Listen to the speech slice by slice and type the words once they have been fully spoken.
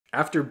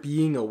After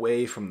being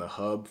away from the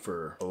hub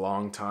for a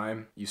long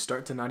time, you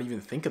start to not even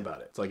think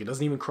about it. It's like it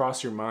doesn't even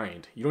cross your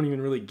mind. You don't even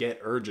really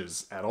get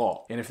urges at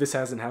all. And if this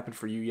hasn't happened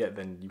for you yet,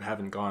 then you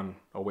haven't gone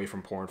away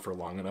from porn for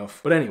long enough.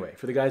 But anyway,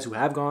 for the guys who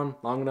have gone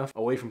long enough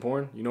away from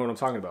porn, you know what I'm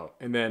talking about.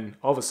 And then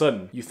all of a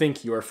sudden, you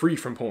think you are free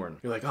from porn.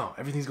 You're like, oh,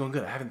 everything's going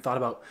good. I haven't thought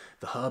about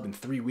the hub in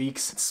 3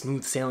 weeks. It's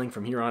smooth sailing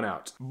from here on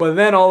out. But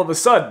then all of a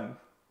sudden,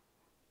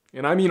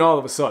 and I mean all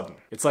of a sudden,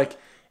 it's like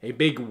a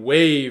big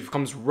wave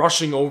comes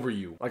rushing over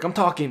you. Like I'm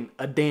talking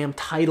a damn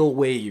tidal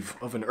wave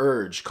of an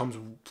urge comes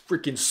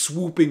freaking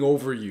swooping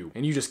over you.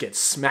 And you just get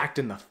smacked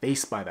in the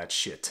face by that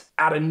shit.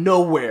 Out of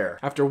nowhere.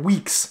 After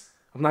weeks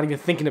of not even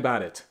thinking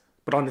about it.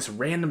 But on this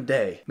random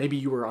day, maybe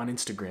you were on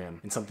Instagram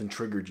and something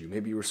triggered you.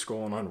 Maybe you were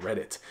scrolling on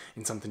Reddit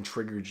and something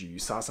triggered you. You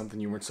saw something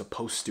you weren't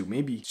supposed to.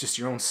 Maybe it's just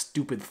your own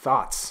stupid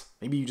thoughts.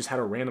 Maybe you just had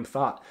a random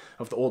thought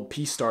of the old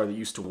P-star that you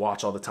used to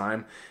watch all the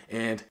time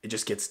and it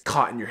just gets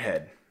caught in your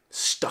head.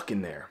 Stuck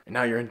in there, and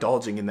now you're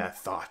indulging in that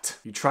thought.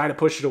 You try to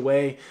push it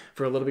away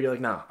for a little bit. You're like,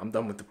 nah, I'm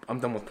done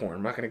with porn.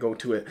 I'm not gonna go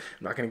to it.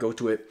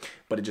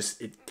 But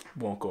it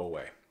won't go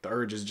away. The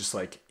urge is just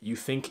like you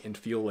think and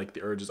feel like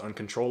the urge is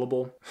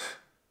uncontrollable.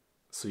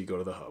 So you go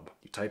to the hub.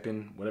 You type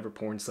in whatever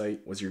porn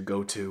site was your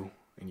go-to.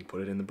 And you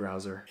put it in the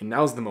browser. And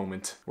now's the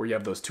moment where you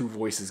have those two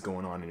voices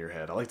going on in your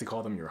head. I like to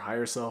call them your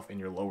higher self and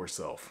your lower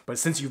self. But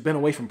since you've been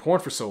away from porn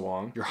for so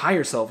long, your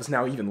higher self is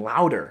now even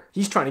louder.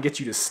 He's trying to get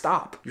you to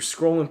stop. You're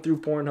scrolling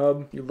through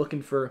Pornhub. You're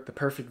looking for the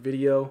perfect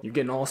video. You're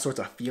getting all sorts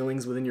of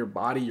feelings within your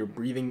body. You're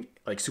breathing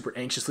like super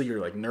anxiously.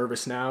 You're like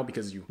nervous now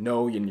because you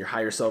know and your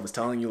higher self is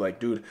telling you like,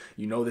 dude,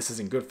 you know this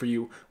isn't good for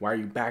you. Why are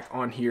you back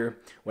on here?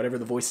 Whatever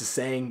the voice is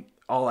saying,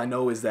 all I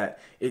know is that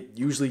it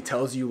usually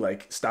tells you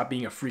like, stop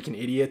being a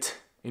freaking idiot.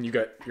 And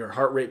your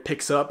heart rate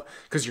picks up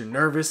because you're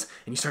nervous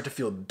and you start to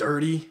feel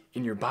dirty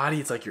in your body.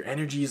 It's like your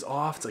energy is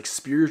off. It's like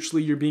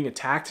spiritually you're being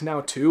attacked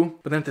now too.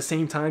 But then at the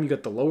same time, you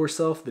got the lower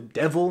self, the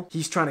devil.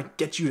 He's trying to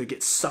get you to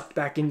get sucked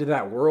back into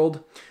that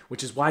world,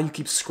 which is why you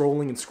keep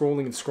scrolling and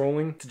scrolling and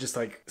scrolling to just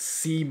like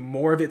see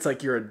more of it. It's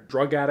like you're a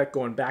drug addict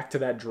going back to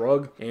that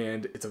drug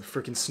and it's a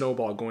freaking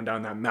snowball going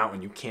down that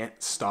mountain. You can't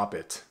stop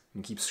it.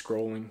 You keep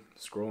scrolling.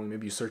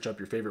 Maybe you search up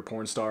your favorite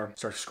porn star,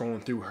 start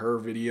scrolling through her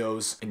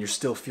videos, and you're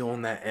still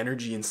feeling that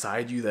energy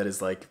inside you that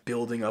is like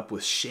building up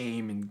with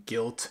shame and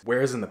guilt.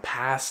 Whereas in the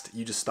past,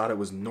 you just thought it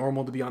was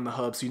normal to be on the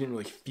hub, so you didn't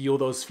really feel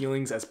those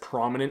feelings as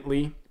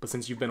prominently. But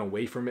since you've been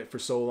away from it for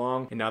so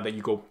long, and now that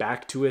you go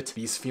back to it,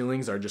 these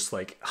feelings are just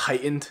like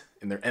heightened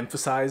and they're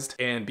emphasized.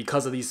 And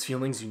because of these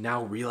feelings, you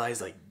now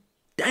realize like,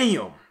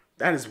 damn,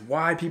 that is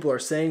why people are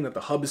saying that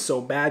the hub is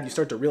so bad. You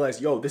start to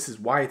realize, yo, this is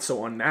why it's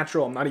so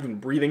unnatural. I'm not even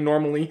breathing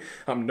normally.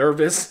 I'm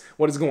nervous.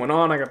 What is going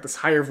on? I got this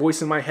higher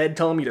voice in my head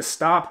telling me to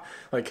stop.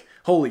 Like,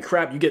 holy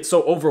crap, you get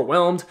so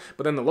overwhelmed.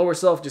 But then the lower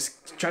self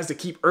just tries to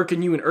keep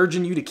irking you and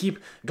urging you to keep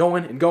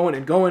going and going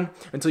and going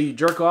until you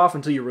jerk off,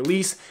 until you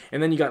release.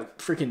 And then you got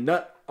freaking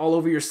nut all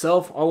over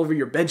yourself, all over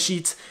your bed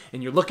sheets.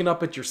 And you're looking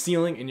up at your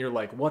ceiling and you're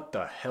like, what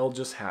the hell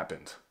just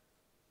happened?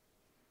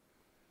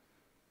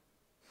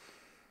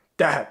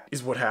 That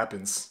is what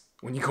happens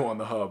when you go on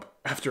the hub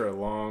after a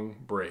long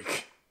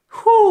break.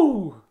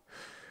 Whew!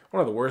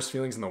 One of the worst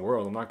feelings in the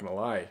world, I'm not gonna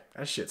lie.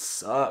 That shit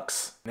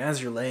sucks. And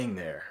as you're laying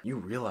there, you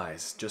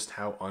realize just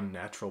how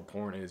unnatural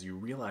porn is. You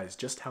realize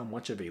just how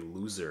much of a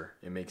loser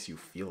it makes you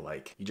feel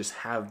like. You just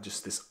have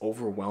just this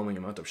overwhelming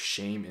amount of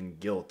shame and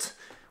guilt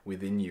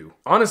within you.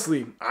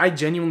 Honestly, I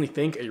genuinely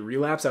think a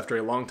relapse after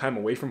a long time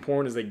away from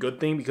porn is a good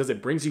thing because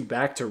it brings you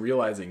back to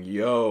realizing,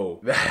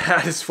 yo,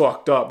 that is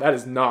fucked up. That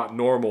is not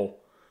normal.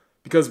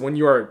 Because when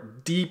you are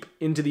deep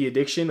into the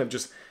addiction of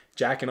just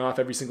jacking off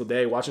every single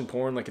day, watching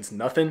porn like it's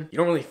nothing, you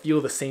don't really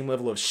feel the same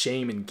level of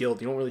shame and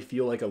guilt. You don't really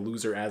feel like a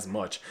loser as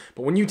much.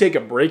 But when you take a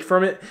break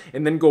from it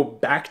and then go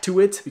back to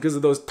it because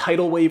of those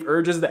tidal wave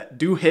urges that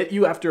do hit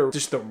you after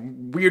just the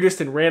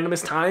weirdest and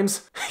randomest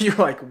times, you're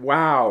like,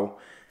 wow,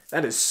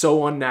 that is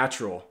so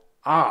unnatural.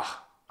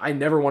 I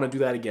never want to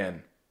do that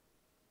again.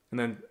 And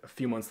then a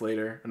few months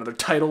later, another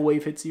tidal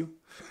wave hits you.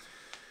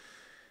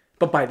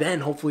 But by then,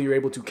 hopefully you're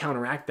able to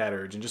counteract that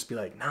urge and just be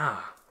like, nah,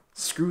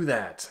 screw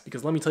that.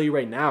 Because let me tell you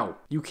right now,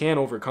 you can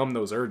overcome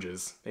those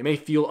urges. They may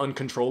feel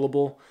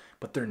uncontrollable,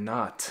 but they're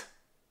not.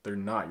 They're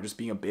not. You're just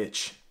being a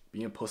bitch,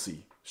 being a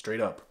pussy, straight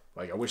up.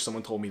 Like, I wish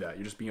someone told me that.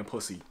 You're just being a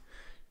pussy.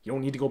 You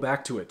don't need to go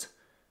back to it.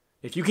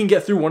 If you can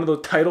get through one of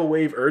those tidal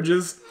wave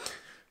urges,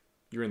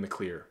 you're in the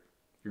clear.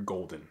 You're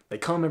golden. They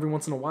come every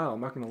once in a while.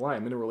 I'm not going to lie.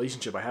 I'm in a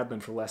relationship. I have been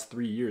for the last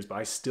 3 years, but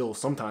I still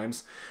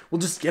sometimes will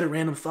just get a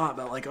random thought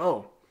about like,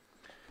 oh,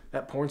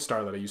 that porn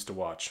star that I used to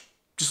watch,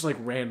 just like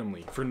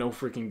randomly for no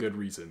freaking good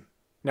reason.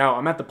 Now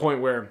I'm at the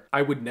point where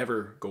I would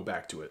never go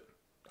back to it.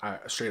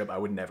 Straight up, I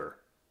would never.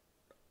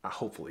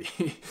 Hopefully.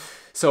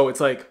 So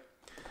it's like,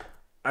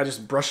 I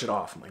just brush it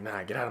off. I'm like,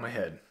 nah, get out of my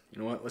head. You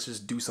know what? Let's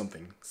just do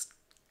something. Let's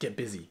get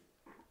busy.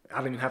 I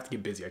don't even have to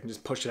get busy. I can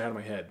just push it out of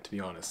my head, to be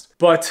honest.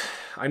 But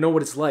I know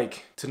what it's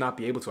like to not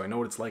be able to. I know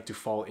what it's like to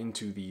fall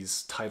into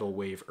these tidal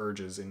wave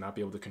urges and not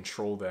be able to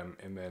control them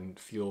and then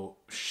feel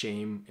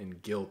shame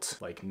and guilt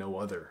like no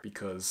other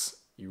because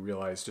You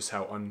realize just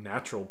how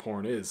unnatural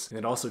porn is. And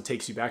it also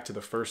takes you back to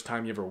the first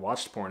time you ever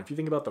watched porn. If you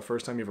think about the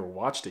first time you ever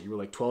watched it, you were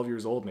like 12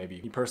 years old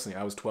maybe. Me personally,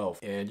 I was 12.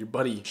 And your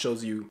buddy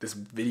shows you this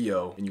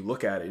video and you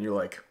look at it and you're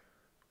like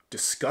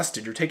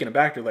disgusted. You're taken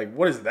aback. You're like,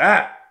 what is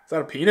that? Is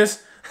that a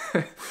penis?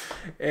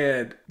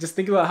 And just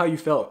think about how you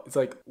felt. It's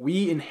like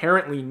we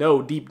inherently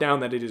know deep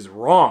down that it is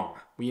wrong.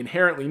 We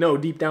inherently know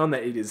deep down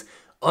that it is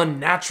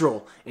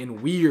unnatural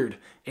and weird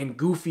and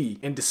goofy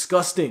and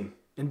disgusting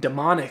and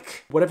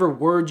demonic. Whatever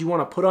word you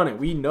want to put on it,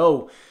 we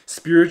know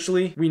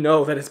spiritually, we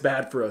know that it's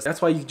bad for us.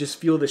 That's why you just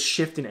feel this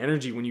shift in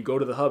energy when you go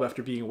to the hub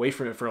after being away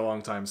from it for a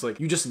long time. It's like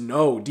you just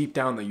know deep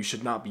down that you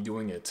should not be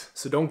doing it.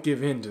 So don't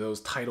give in to those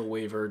tidal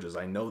wave urges.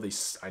 I know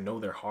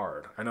they're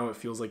hard. I know it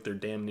feels like they're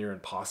damn near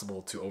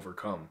impossible to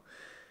overcome.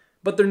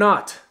 But they're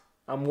not.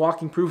 I'm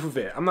walking proof of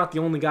it. I'm not the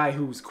only guy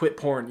who's quit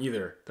porn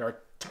either. There are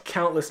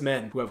countless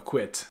men who have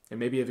quit and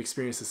maybe have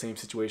experienced the same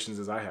situations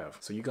as I have.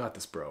 So you got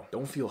this, bro.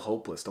 Don't feel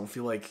hopeless. Don't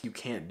feel like you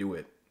can't do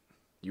it.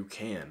 You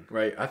can,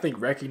 right? I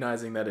think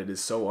recognizing that it is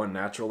so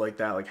unnatural like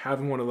that, like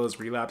having one of those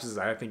relapses,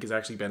 I think is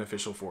actually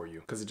beneficial for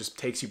you because it just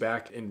takes you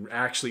back and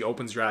actually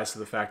opens your eyes to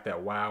the fact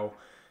that, wow,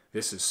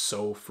 this is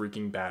so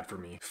freaking bad for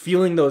me.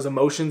 Feeling those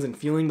emotions and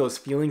feeling those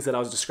feelings that I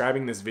was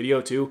describing in this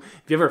video too.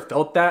 If you ever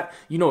felt that,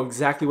 you know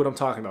exactly what I'm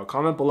talking about.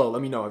 Comment below,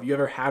 let me know. Have you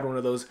ever had one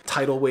of those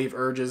tidal wave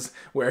urges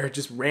where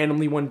just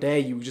randomly one day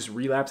you just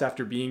relapse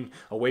after being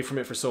away from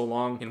it for so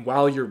long? And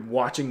while you're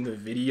watching the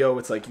video,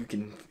 it's like you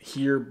can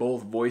hear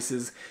both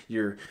voices.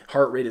 Your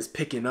heart rate is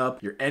picking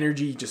up. Your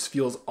energy just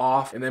feels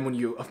off. And then when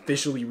you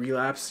officially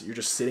relapse, you're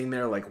just sitting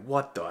there like,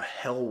 what the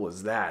hell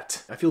was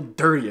that? I feel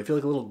dirty. I feel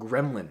like a little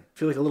gremlin. I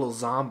feel like a little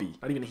zombie.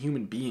 Not even a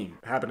human being.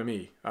 It happened to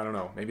me. I don't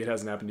know. Maybe it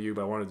hasn't happened to you,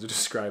 but I wanted to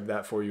describe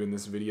that for you in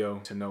this video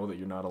to know that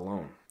you're not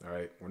alone. All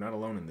right? We're not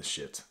alone in this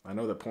shit. I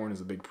know that porn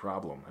is a big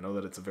problem. I know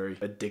that it's a very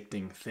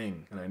addicting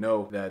thing. And I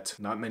know that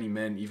not many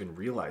men even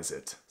realize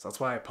it. So that's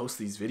why I post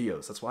these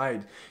videos. That's why I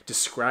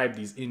describe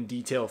these in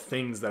detail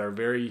things that are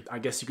very, I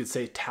guess you could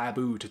say,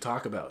 taboo to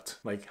talk about.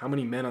 Like how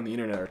many men on the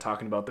internet are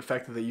talking about the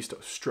fact that they used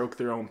to stroke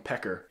their own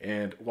pecker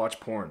and watch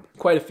porn.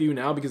 Quite a few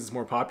now because it's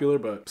more popular,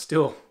 but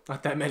still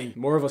not that many.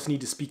 More of us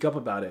need to speak up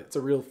about it. It's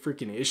a real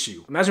freaking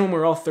issue. Imagine when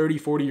we're all 30,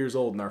 40 years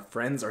old and our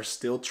friends are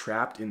still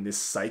trapped in this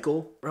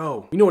cycle.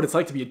 Bro, you know what it's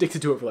like to be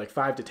addicted to it for like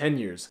 5 to 10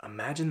 years.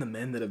 Imagine the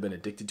men that have been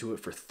addicted to it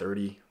for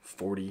 30,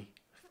 40,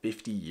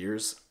 50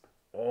 years.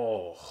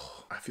 Oh,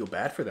 I feel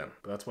bad for them,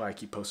 but that's why I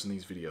keep posting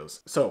these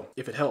videos. So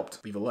if it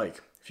helped, leave a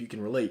like. If you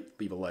can relate,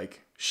 leave a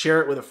like.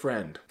 Share it with a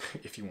friend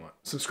if you want.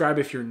 Subscribe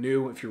if you're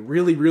new. If you're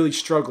really, really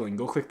struggling,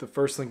 go click the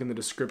first link in the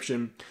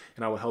description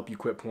and I will help you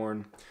quit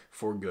porn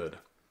for good.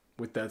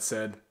 With that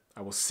said,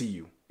 I will see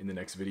you in the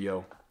next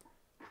video.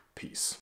 Peace.